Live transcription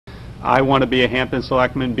I want to be a Hampton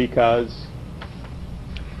Selectman because...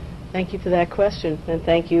 Thank you for that question, and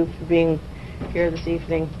thank you for being here this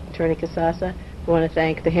evening, Attorney Casassa. I want to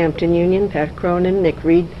thank the Hampton Union, Pat Cronin, Nick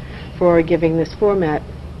Reed, for giving this format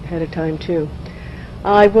ahead of time, too.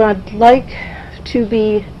 I would like to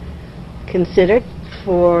be considered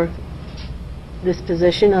for this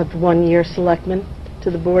position of one-year selectman to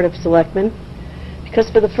the Board of Selectmen, because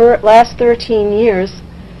for the last 13 years,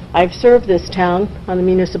 I've served this town on the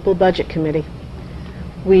Municipal Budget Committee.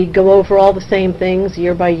 We go over all the same things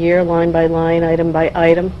year by year, line by line, item by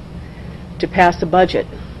item, to pass a budget.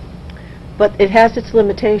 But it has its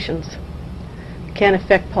limitations. It can't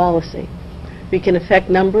affect policy. We can affect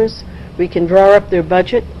numbers, we can draw up their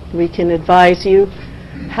budget, we can advise you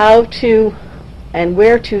how to and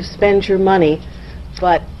where to spend your money,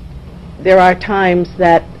 but there are times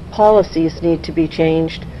that policies need to be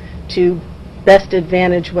changed to best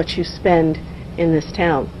advantage what you spend in this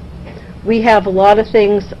town. We have a lot of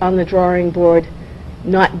things on the drawing board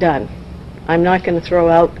not done. I'm not going to throw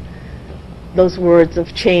out those words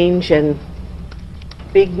of change and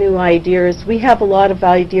big new ideas. We have a lot of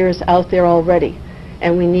ideas out there already,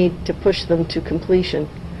 and we need to push them to completion.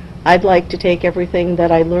 I'd like to take everything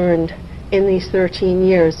that I learned in these 13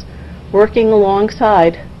 years, working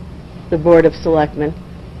alongside the Board of Selectmen,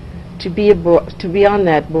 to be on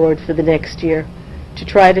that board for the next year, to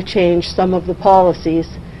try to change some of the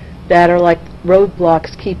policies that are like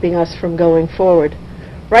roadblocks keeping us from going forward.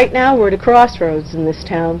 Right now we're at a crossroads in this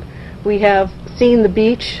town. We have seen the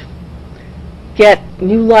beach get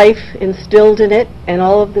new life instilled in it, and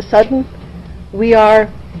all of a sudden we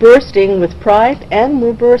are bursting with pride, and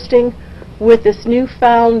we're bursting with this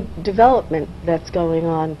newfound development that's going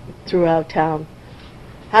on throughout town.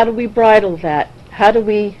 How do we bridle that? How do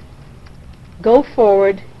we go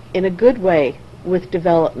forward in a good way with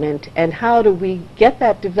development, and how do we get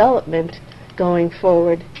that development going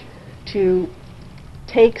forward to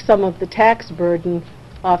take some of the tax burden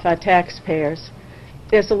off our taxpayers?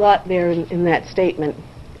 There's a lot there in that statement,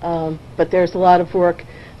 but there's a lot of work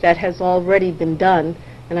that has already been done,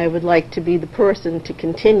 and I would like to be the person to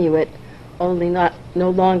continue it, only no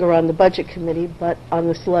longer on the Budget Committee, but on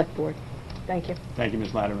the Select Board. Thank you. Thank you,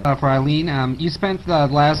 Ms. Latimer. For Eileen, you spent the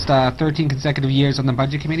last 13 consecutive years on the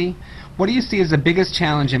Budget Committee. What do you see as the biggest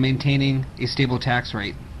challenge in maintaining a stable tax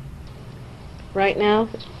rate? Right now,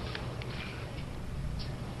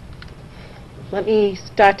 let me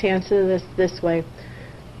start to answer this way.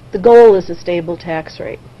 The goal is a stable tax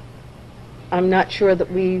rate. I'm not sure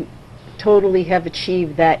that we totally have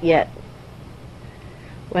achieved that yet.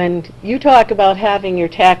 When you talk about having your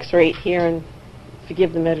tax rate here, and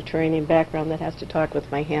forgive the Mediterranean background, that has to talk with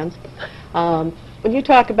my hands. When you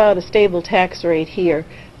talk about a stable tax rate here,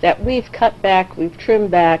 that we've cut back, we've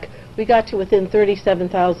trimmed back, we got to within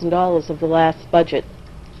 $37,000 of the last budget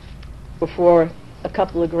before a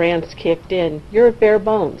couple of grants kicked in. You're at bare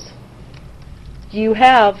bones. You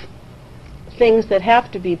have things that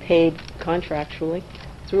have to be paid contractually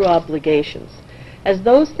through obligations. As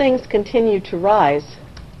those things continue to rise,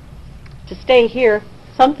 to stay here,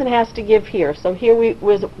 something has to give here. So here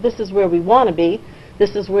this is where we want to be.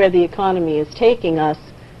 This is where the economy is taking us.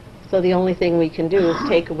 So the only thing we can do is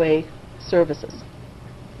take away services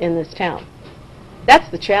in this town. That's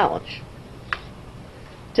the challenge.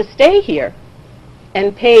 To stay here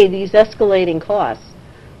and pay these escalating costs,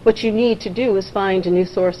 what you need to do is find a new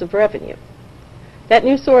source of revenue. That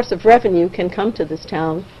new source of revenue can come to this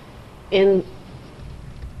town in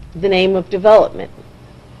the name of development,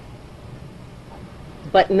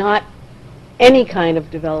 but not any kind of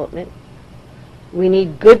development. We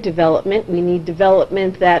need good development. We need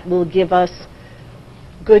development that will give us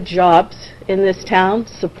good jobs in this town,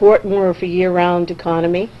 support more of a year-round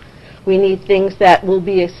economy. We need things that will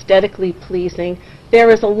be aesthetically pleasing. There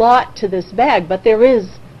is a lot to this bag, but there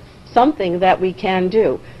is something that we can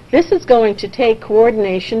do. This is going to take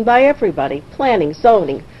coordination by everybody: planning,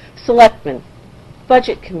 zoning, selectmen,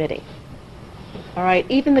 budget committee. All right,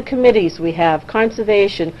 even the committees we have,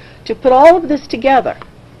 conservation, to put all of this together.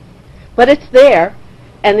 But it's there,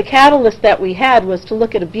 and the catalyst that we had was to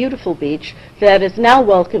look at a beautiful beach that is now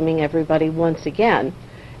welcoming everybody once again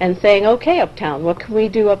and saying, okay, uptown, what can we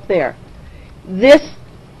do up there? This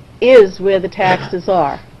is where the taxes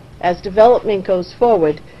are. As development goes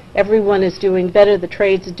forward, everyone is doing better, the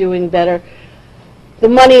trades are doing better. The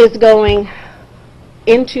money is going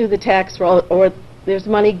into the tax roll, or there's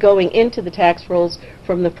money going into the tax rolls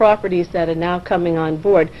from the properties that are now coming on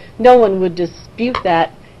board. No one would dispute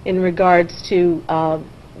that in regards to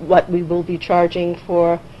what we will be charging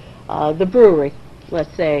for the brewery,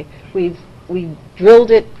 let's say. We've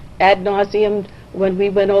drilled it ad nauseum when we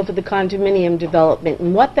went over the condominium development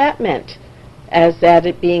and what that meant as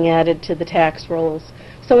being added to the tax rolls.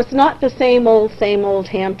 So it's not the same old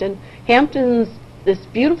Hampton. Hampton's this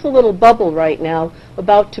beautiful little bubble right now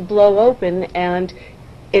about to blow open, and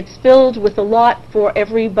it's filled with a lot for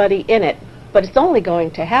everybody in it, but it's only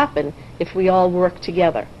going to happen if we all work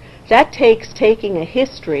together. That takes taking a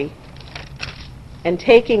history and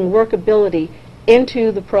taking workability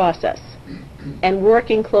into the process and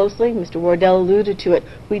working closely. Mr. Wardell alluded to it.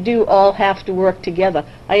 We do all have to work together.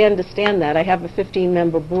 I understand that. I have a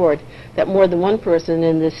 15-member board that more than one person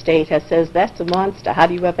in this state has says, that's a monster. How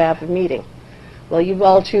do you ever have a meeting? Well, you've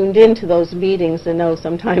all tuned into those meetings and know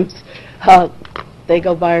sometimes they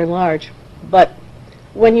go by and large. But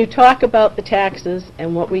when you talk about the taxes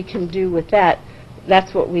and what we can do with that,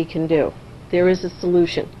 that's what we can do. There is a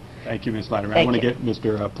solution. Thank you, Ms. Latimer. I Thank want to you. get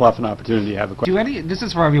Mr. Pluff an opportunity to have a question. This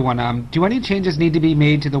is for everyone. Do any changes need to be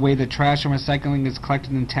made to the way that trash and recycling is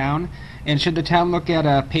collected in town? And should the town look at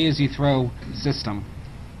a pay-as-you-throw system?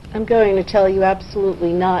 I'm going to tell you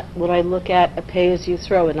absolutely not would I look at a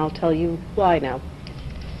pay-as-you-throw, and I'll tell you why now.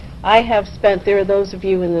 I have spent, there are those of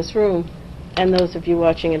you in this room and those of you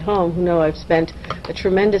watching at home who know I've spent a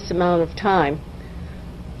tremendous amount of time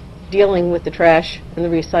dealing with the trash and the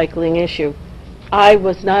recycling issue. I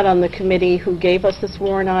was not on the committee who gave us this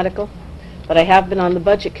warrant article, but I have been on the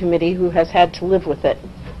budget committee who has had to live with it.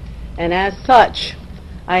 And as such,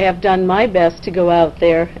 I have done my best to go out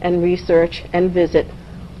there and research and visit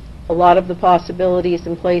a lot of the possibilities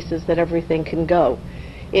and places that everything can go.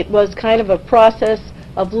 It was kind of a process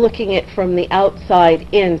of looking at from the outside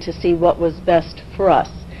in to see what was best for us.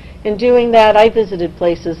 In doing that, I visited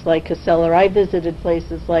places like Casella, I visited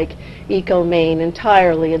places like Eco Maine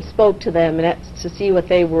entirely and spoke to them to see what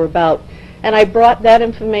they were about. And I brought that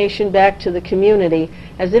information back to the community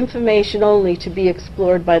as information only to be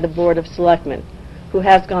explored by the Board of Selectmen, who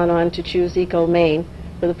has gone on to choose Eco Maine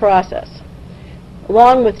for the process.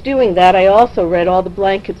 Along with doing that, I also read all the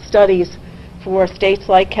blanket studies for states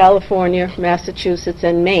like California, Massachusetts,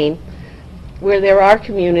 and Maine, where there are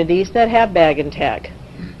communities that have bag and tag.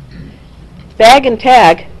 Bag and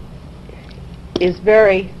tag is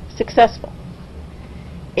very successful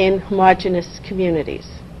in homogeneous communities.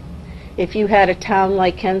 If you had a town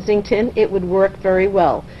like Kensington, it would work very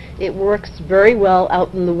well. It works very well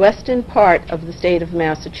out in the western part of the state of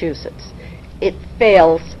Massachusetts. It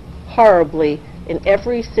fails horribly in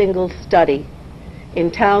every single study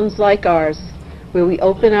in towns like ours where we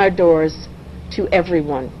open our doors to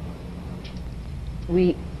everyone.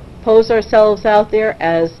 We pose ourselves out there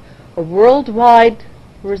as a worldwide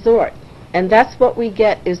resort, and that's what we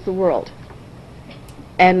get is the world.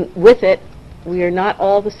 And with it, we are not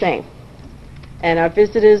all the same. And our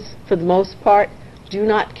visitors, for the most part, do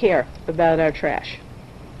not care about our trash.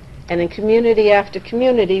 And in community after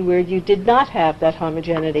community where you did not have that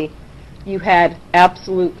homogeneity, you had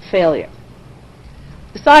absolute failure.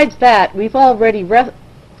 Besides that, we've already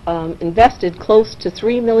invested close to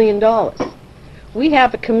 $3 million. We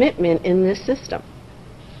have a commitment in this system.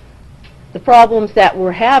 The problems that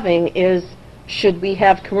we're having is, should we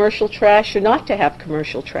have commercial trash or not to have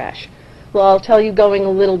commercial trash? Well, I'll tell you going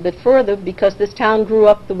a little bit further, because this town grew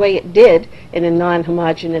up the way it did in a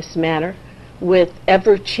non-homogeneous manner, with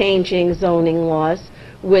ever-changing zoning laws,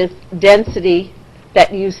 with density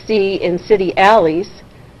that you see in city alleys.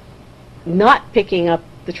 Not picking up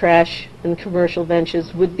the trash in commercial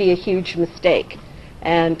ventures would be a huge mistake.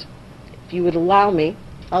 And if you would allow me,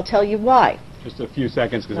 I'll tell you why. Just a few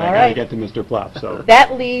seconds, because All I got to right. get to Mr. Pluff. So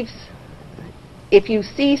That leaves, if you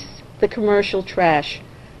cease the commercial trash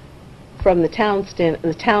from the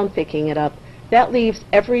town picking it up, that leaves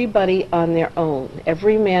everybody on their own,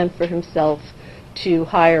 every man for himself, to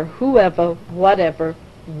hire whoever, whatever,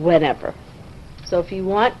 whenever. So if you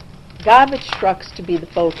want garbage trucks to be the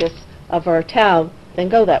focus of our town, then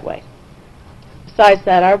go that way. Besides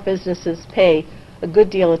that, our businesses pay a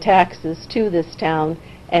good deal of taxes to this town,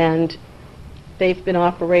 and they've been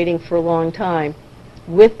operating for a long time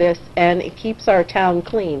with this, and it keeps our town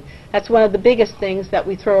clean. That's one of the biggest things that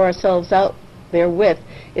we throw ourselves out there with,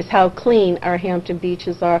 is how clean our Hampton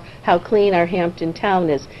beaches are, how clean our Hampton town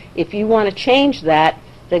is. If you want to change that,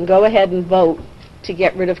 then go ahead and vote to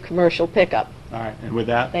get rid of commercial pickup. all right, and with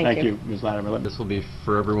that, Thank thank you. you, Ms. Latimer. This will be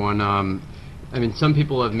for everyone. I mean, some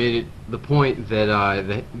people have made it the point that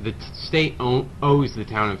the state owes the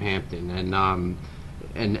town of Hampton, and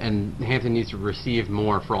Hampton needs to receive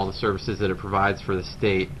more for all the services that it provides for the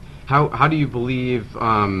state. How do you believe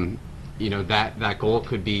that goal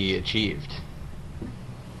could be achieved?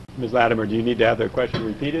 Ms. Latimer, do you need to have the question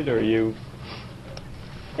repeated, or are you?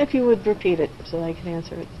 If you would repeat it so I can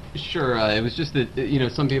answer it. Sure. It was just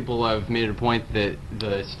that, some people have made it a point that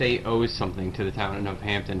the state owes something to the town of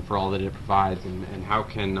Hampton for all that it provides, and how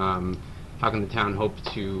can the town hope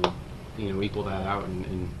to, equal that out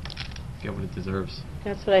and get what it deserves?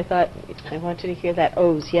 That's what I thought. I wanted to hear that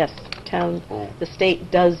owes. Yes, the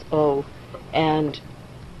state does owe, and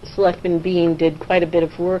Selectman Bean did quite a bit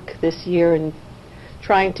of work this year in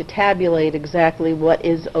trying to tabulate exactly what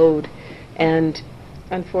is owed, and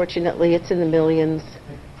unfortunately it's in the millions,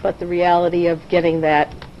 but the reality of getting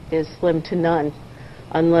that is slim to none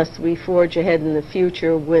unless we forge ahead in the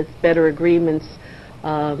future with better agreements.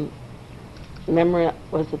 Was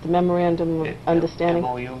it the Memorandum of Understanding?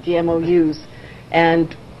 MOUs. The MOUs.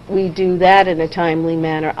 And we do that in a timely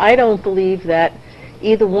manner. I don't believe that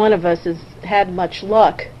either one of us has had much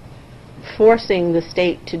luck forcing the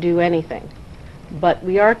state to do anything. But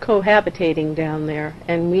we are cohabitating down there,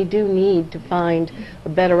 and we do need to find a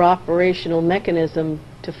better operational mechanism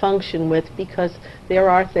to function with, because there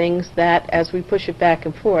are things that, as we push it back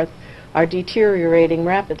and forth, are deteriorating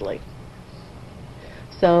rapidly.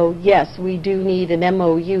 So yes, we do need an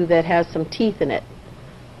MOU that has some teeth in it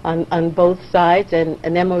on both sides, and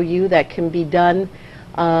an MOU that can be done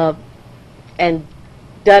and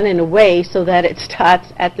done in a way so that it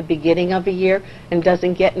starts at the beginning of a year and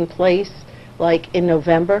doesn't get in place like in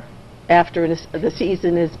November after the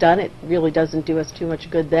season is done. It really doesn't do us too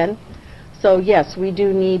much good then. So yes, we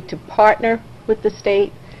do need to partner with the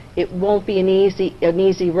state. It won't be an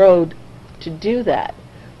easy road to do that.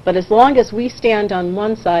 But as long as we stand on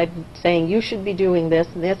one side saying you should be doing this,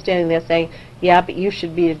 and they're standing there saying, yeah, but you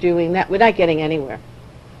should be doing that, we're not getting anywhere.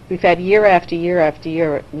 We've had year after year after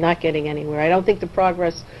year not getting anywhere. I don't think the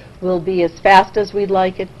progress will be as fast as we'd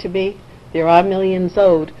like it to be. There are millions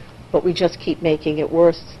owed, but we just keep making it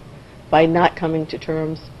worse by not coming to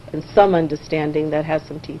terms and some understanding that has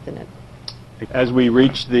some teeth in it. As we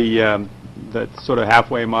reach the sort of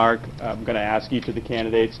halfway mark, I'm going to ask each of the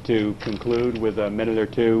candidates to conclude with a minute or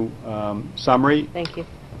two summary. Thank you.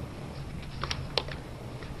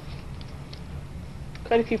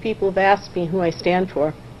 Quite a few people have asked me who I stand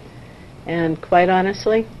for, and quite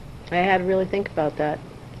honestly, I had to really think about that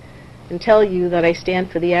and tell you that I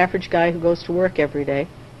stand for the average guy who goes to work every day,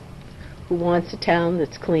 who wants a town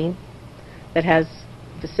that's clean, that has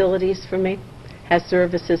facilities for me, has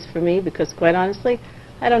services for me, because quite honestly,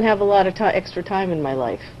 I don't have a lot of extra time in my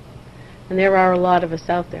life. And there are a lot of us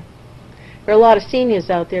out there. There are a lot of seniors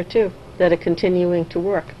out there, too, that are continuing to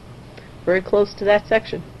work very close to that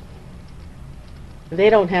section. They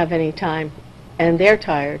don't have any time, and they're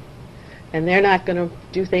tired, and they're not going to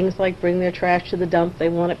do things like bring their trash to the dump. They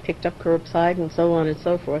want it picked up curbside and so on and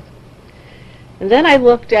so forth. And then I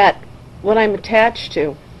looked at what I'm attached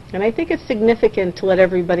to, and I think it's significant to let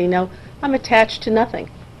everybody know I'm attached to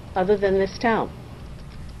nothing other than this town.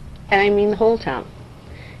 And I mean the whole town.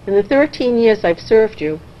 In the 13 years I've served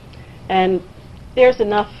you, and there's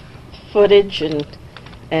enough footage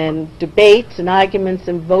and debates and arguments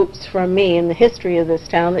and votes from me in the history of this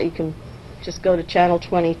town that you can just go to Channel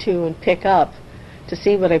 22 and pick up to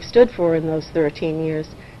see what I've stood for in those 13 years.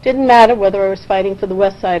 Didn't matter whether I was fighting for the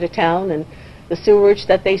west side of town and the sewerage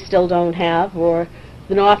that they still don't have, or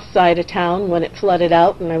the north side of town when it flooded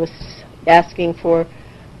out and I was asking for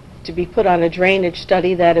to be put on a drainage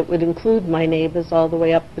study that it would include my neighbors all the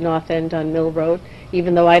way up the north end on Mill Road,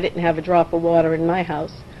 even though I didn't have a drop of water in my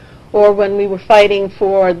house. Or when we were fighting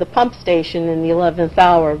for the pump station in the 11th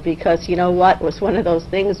hour, because you know what, it was one of those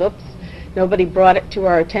things, oops, nobody brought it to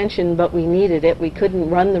our attention, but we needed it. We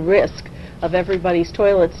couldn't run the risk of everybody's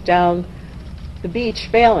toilets down the beach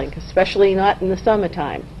failing, especially not in the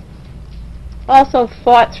summertime. Also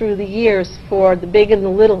fought through the years for the big and the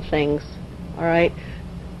little things, all right?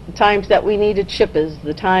 The times that we needed shippers,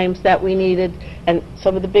 the times that we needed, and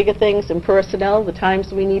some of the bigger things in personnel, the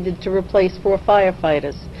times we needed to replace 4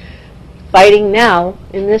 firefighters. Fighting now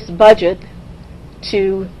in this budget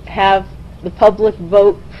to have the public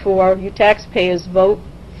vote for, you taxpayers vote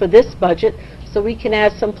for this budget, so we can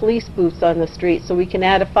add some police boots on the street, so we can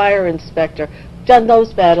add a fire inspector. We've done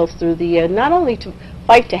those battles through the year, not only to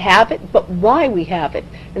fight to have it, but why we have it,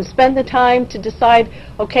 and spend the time to decide,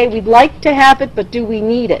 okay, we'd like to have it, but do we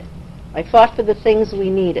need it? I fought for the things we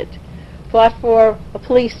needed. Fought for a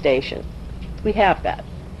police station. We have that.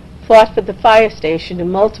 Fought for the fire station in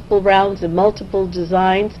multiple rounds and multiple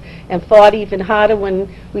designs, and fought even harder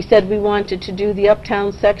when we said we wanted to do the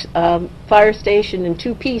uptown fire station in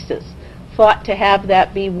 2 pieces. Fought to have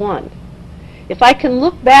that be one. If I can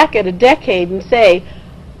look back at a decade and say,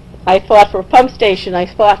 I fought for a pump station, I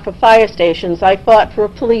fought for fire stations, I fought for a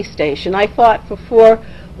police station, I fought for 4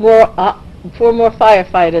 more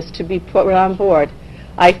firefighters to be put on board,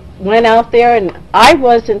 I went out there, and I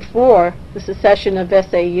wasn't for the secession of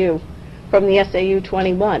SAU from the SAU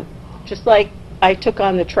 21. Just like I took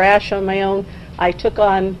on the trash on my own, I took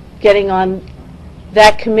on getting on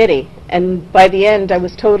that committee, and by the end I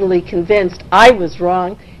was totally convinced I was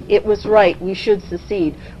wrong. It was right. We should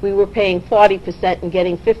secede. We were paying 40% and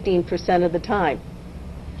getting 15% of the time.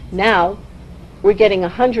 Now, we're getting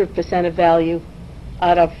 100% of value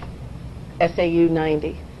out of SAU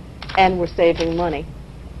 90, and we're saving money.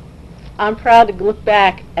 I'm proud to look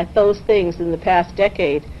back at those things in the past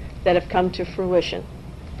decade that have come to fruition.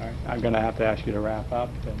 All right, I'm going to have to ask you to wrap up.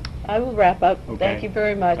 I will wrap up. Okay. Thank you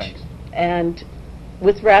very much. Thanks. And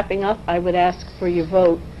with wrapping up, I would ask for your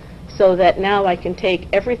vote so that now I can take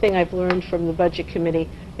everything I've learned from the Budget Committee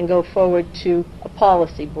and go forward to a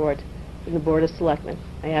policy board in the Board of Selectmen.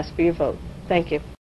 I ask for your vote. Thank you.